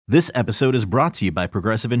This episode is brought to you by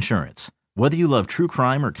Progressive Insurance. Whether you love true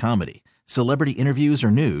crime or comedy, celebrity interviews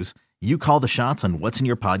or news, you call the shots on what's in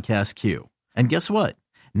your podcast queue. And guess what?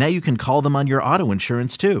 Now you can call them on your auto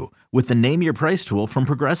insurance too with the Name Your Price tool from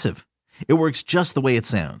Progressive. It works just the way it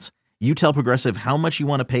sounds. You tell Progressive how much you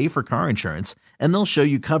want to pay for car insurance, and they'll show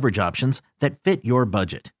you coverage options that fit your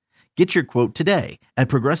budget. Get your quote today at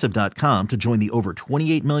Progressive.com to join the over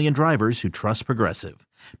 28 million drivers who trust Progressive.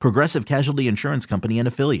 Progressive Casualty Insurance Company and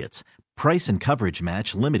Affiliates. Price and coverage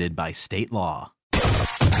match limited by state law.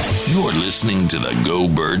 You're listening to the Go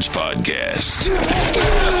Birds podcast.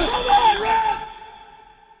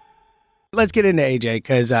 Let's get into AJ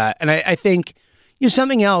because, and I think,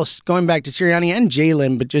 something else going back to Sirianni and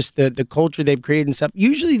Jalen, but just the culture they've created and stuff.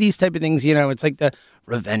 Usually these type of things, it's like the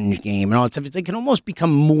revenge game and all that stuff. It can almost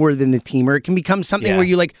become more than the team, or it can become something where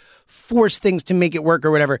you like force things to make it work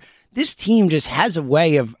or whatever. This team just has a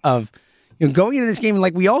way of going into this game, and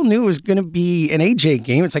like we all knew it was going to be an AJ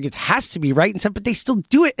game. It's like it has to be right and stuff, but they still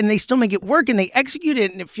do it and they still make it work and they execute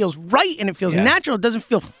it and it feels right and it feels natural. It doesn't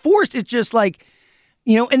feel forced. It's just like,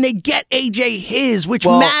 and they get AJ his, which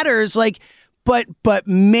matters. Like, but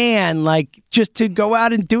man, like just to go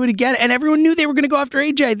out and do it again, and everyone knew they were going to go after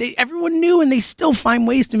AJ. Everyone knew, and they still find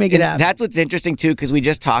ways to make it happen. That's what's interesting too, because we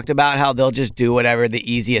just talked about how they'll just do whatever the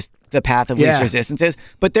path of least resistance is.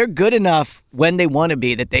 But they're good enough when they want to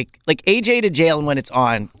be that they like AJ to Jalen when it's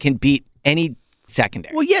on can beat any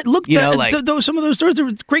secondary. Well, look, some of those stories are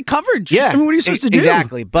great coverage. Yeah, I mean, what are you supposed to do?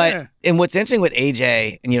 Exactly. But and what's interesting with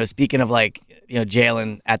AJ, and speaking of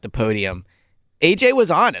Jalen at the podium. AJ was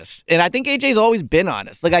honest, and I think AJ's always been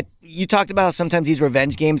honest. Like you talked about how sometimes these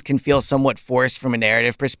revenge games can feel somewhat forced from a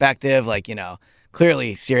narrative perspective. Like,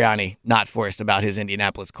 clearly Sirianni not forced about his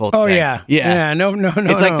Indianapolis Colts thing. Yeah. No.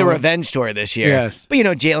 It's like the revenge tour this year. Yes. But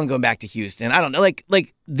Jalen going back to Houston, I don't know.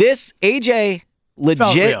 Like this AJ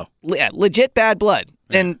legit bad blood,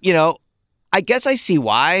 and I guess I see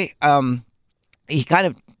why. He kind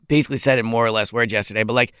of basically said it more or less words yesterday,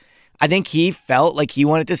 but like. I think he felt like he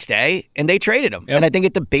wanted to stay, and they traded him. Yep. And I think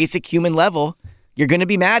at the basic human level, you're going to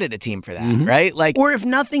be mad at a team for that, right? Like, or if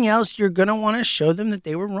nothing else, you're going to want to show them that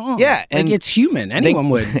they were wrong. Yeah, and it's human. Anyone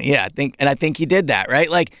would. Yeah, I think he did that, right?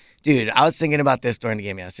 Like, dude, I was thinking about this during the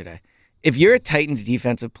game yesterday. If you're a Titans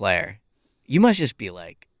defensive player, you must just be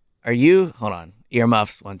like, hold on,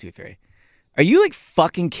 earmuffs, 1, 2, 3. Are you like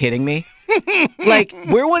fucking kidding me? Like,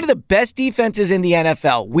 we're one of the best defenses in the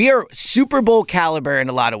NFL. We are Super Bowl caliber in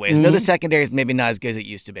a lot of ways. I know the secondary is maybe not as good as it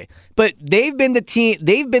used to be. But they've been the team,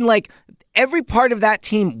 they've been like, every part of that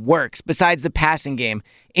team works besides the passing game.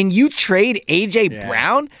 And you trade A.J.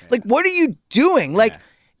 Brown? Like, what are you doing? Like,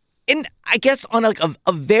 and I guess on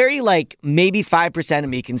a very like maybe 5% of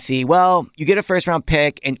me can see, well, you get a first round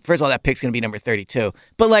pick, and first of all, that pick's going to be number 32.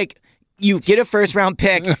 But like, you get a first round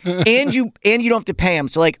pick and you don't have to pay him.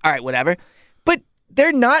 So like, all right, whatever. But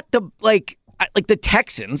they're not the the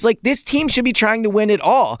Texans. Like this team should be trying to win it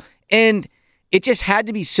all. And it just had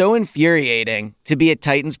to be so infuriating to be a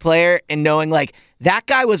Titans player and knowing like that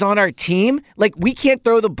guy was on our team. Like we can't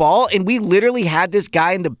throw the ball and we literally had this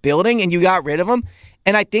guy in the building and you got rid of him.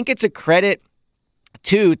 And I think it's a credit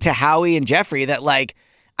to Howie and Jeffrey that like,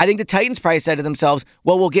 I think the Titans probably said to themselves,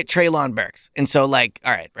 well, we'll get Treylon Burks. And so, like,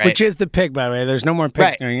 all right. Which is the pick, by the way. There's no more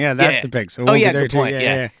picks going. Yeah, that's the pick. So good point.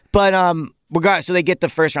 Yeah. But regardless, so they get the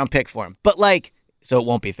first-round pick for him. But, like, so it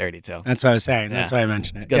won't be 32. That's what I was saying. That's why I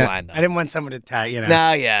mentioned it. It's a good line, though. I didn't want someone to tag,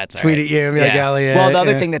 No, it's all tweet right. at you and be like, Elliot. Well, the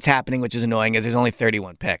other thing that's happening, which is annoying, is there's only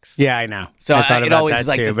 31 picks. Yeah, I know. So I thought it about always that is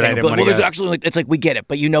like too, the but thing. I didn't want to there's actually, it's like, we get it,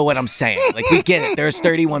 but you know what I'm saying. Like, we get it. There's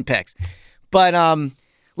 31 picks. But,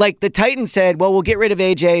 like the Titans said, well, we'll get rid of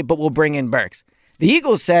AJ, but we'll bring in Burks. The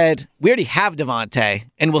Eagles said, we already have Devontae,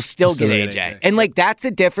 and we'll still get AJ. And like that's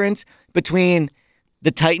the difference between the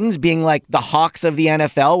Titans being like the Hawks of the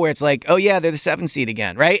NFL, where it's like, oh yeah, they're the 7th seed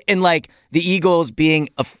again, right? And like the Eagles being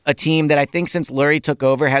a team that I think since Lurie took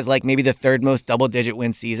over has like maybe the 3rd most double-digit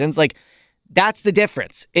win seasons. Like that's the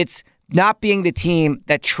difference. It's not being the team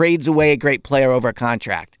that trades away a great player over a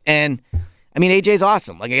contract. And I mean, AJ's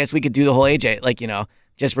awesome. Like I guess we could do the whole AJ, like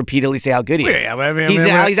just repeatedly say how good he is.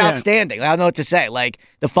 He's outstanding. I don't know what to say. Like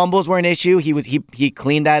the fumbles were an issue. He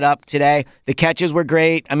cleaned that up today. The catches were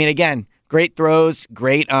great. I mean, again, great throws,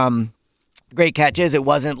 great catches. It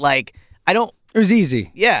wasn't like It was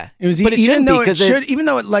easy. Yeah, it was. But it even shouldn't though be because even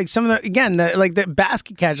though like some of the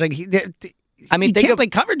basket catch, like he can't play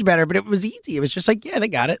coverage better, but it was easy. It was just like, yeah, they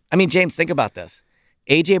got it. I mean, James, think about this.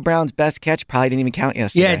 A.J. Brown's best catch probably didn't even count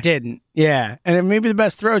yesterday. Yeah, it didn't. Yeah, and then maybe the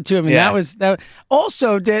best throw too. I mean, Yeah. that.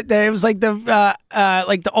 Also, it was like the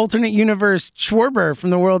alternate universe Schwarber from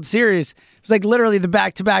the World Series. It was like literally the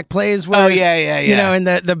back-to-back plays. Where You know, and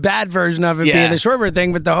the bad version of it being the Schwarber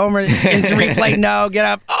thing, but the homer instant replay. No, get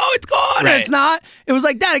up. Oh, it's gone. Right. It's not. It was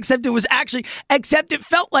like that, except it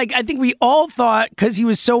felt like I think we all thought because he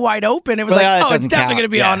was so wide open. It was it's definitely going to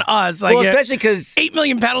be on us. Like, well, especially because 8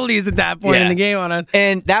 million penalties at that point in the game on us.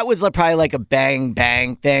 And that was probably like a bang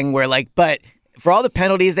thing where but for all the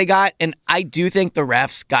penalties they got, and I do think the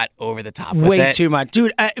refs got over the top with way it. too much,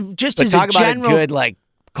 dude. Just But as talk a general, about a good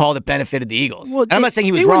call that benefited the Eagles. Well, and I'm not saying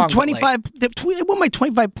he was they wrong. Won 25. They won by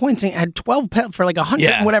 25 points and had 12 for like 100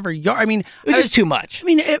 and whatever yard. I mean, it was just too much. I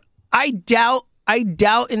mean, I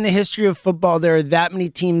doubt in the history of football there are that many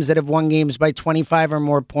teams that have won games by 25 or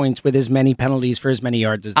more points with as many penalties for as many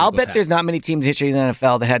yards as the I'll Eagles bet there's not many teams in history in the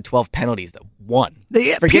NFL that had 12 penalties that won.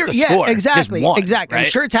 Forget the score. Exactly. Just won, exactly. right? I'm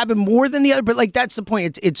sure it's happened more than the other, but like that's the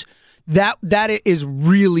point. It's that is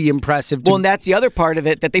really impressive. Well, and that's the other part of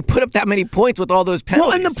it, that they put up that many points with all those penalties.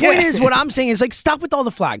 Well, and the point is, what I'm saying is, like, stop with all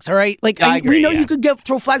the flags, all right? Like, I agree, we know you could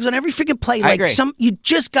throw flags on every freaking play. Like, agree. You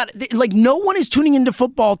just got, like, no one is tuning into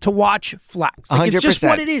football to watch flags. Like, it's just 100%.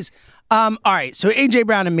 what it is. All right, so A.J.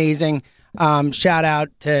 Brown, amazing. Shout out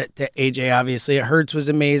to A.J., obviously. Hurts was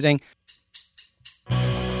amazing.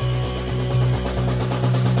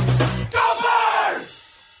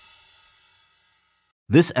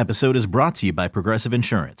 This episode is brought to you by Progressive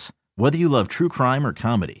Insurance. Whether you love true crime or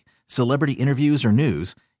comedy, celebrity interviews or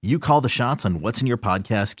news, you call the shots on what's in your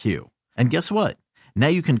podcast queue. And guess what? Now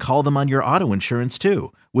you can call them on your auto insurance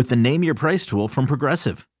too with the Name Your Price tool from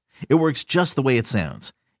Progressive. It works just the way it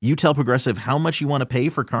sounds. You tell Progressive how much you want to pay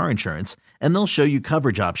for car insurance, and they'll show you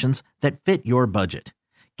coverage options that fit your budget.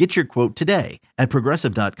 Get your quote today at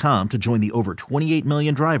Progressive.com to join the over 28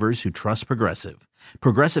 million drivers who trust Progressive.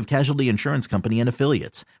 Progressive Casualty Insurance Company and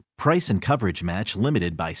Affiliates. Price and coverage match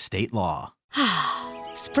limited by state law.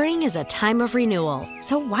 Spring is a time of renewal,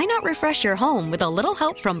 so why not refresh your home with a little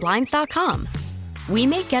help from Blinds.com? We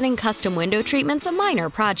make getting custom window treatments a minor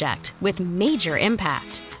project with major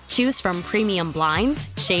impact. Choose from premium blinds,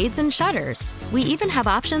 shades, and shutters. We even have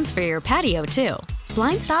options for your patio, too.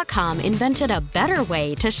 Blinds.com invented a better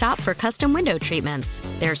way to shop for custom window treatments.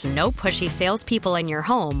 There's no pushy salespeople in your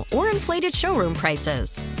home or inflated showroom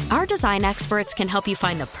prices. Our design experts can help you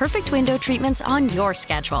find the perfect window treatments on your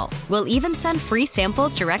schedule. We'll even send free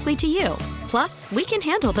samples directly to you. Plus, we can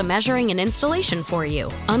handle the measuring and installation for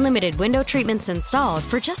you. Unlimited window treatments installed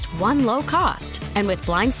for just one low cost. And with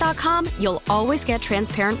Blinds.com, you'll always get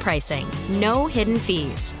transparent pricing. No hidden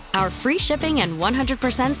fees. Our free shipping and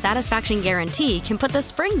 100% satisfaction guarantee can put the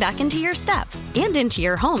spring back into your step and into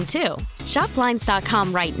your home, too. Shop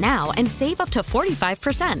Blinds.com right now and save up to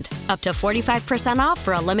 45%. Up to 45% off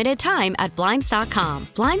for a limited time at Blinds.com.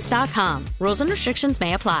 Blinds.com. Rules and restrictions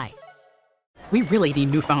may apply. We really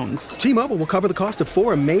need new phones. T-Mobile will cover the cost of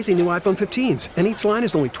 4 amazing new iPhone 15s, and each line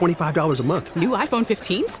is only $25 a month. New iPhone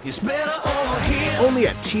 15s? It's better over here. Only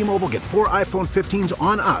at T-Mobile, get 4 iPhone 15s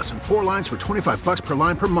on us and 4 lines for $25 per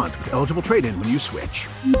line per month with eligible trade-in when you switch.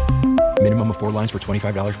 Minimum of 4 lines for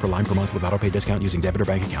 $25 per line per month with autopay discount using debit or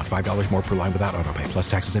bank account. $5 more per line without autopay, plus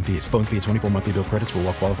taxes and fees. Phone fee at 24 monthly bill credits for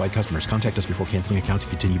well-qualified customers. Contact us before canceling account to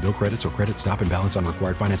continue bill credits or credit stop and balance on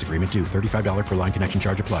required finance agreement due. $35 per line connection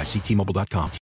charge applies. See T-Mobile.com.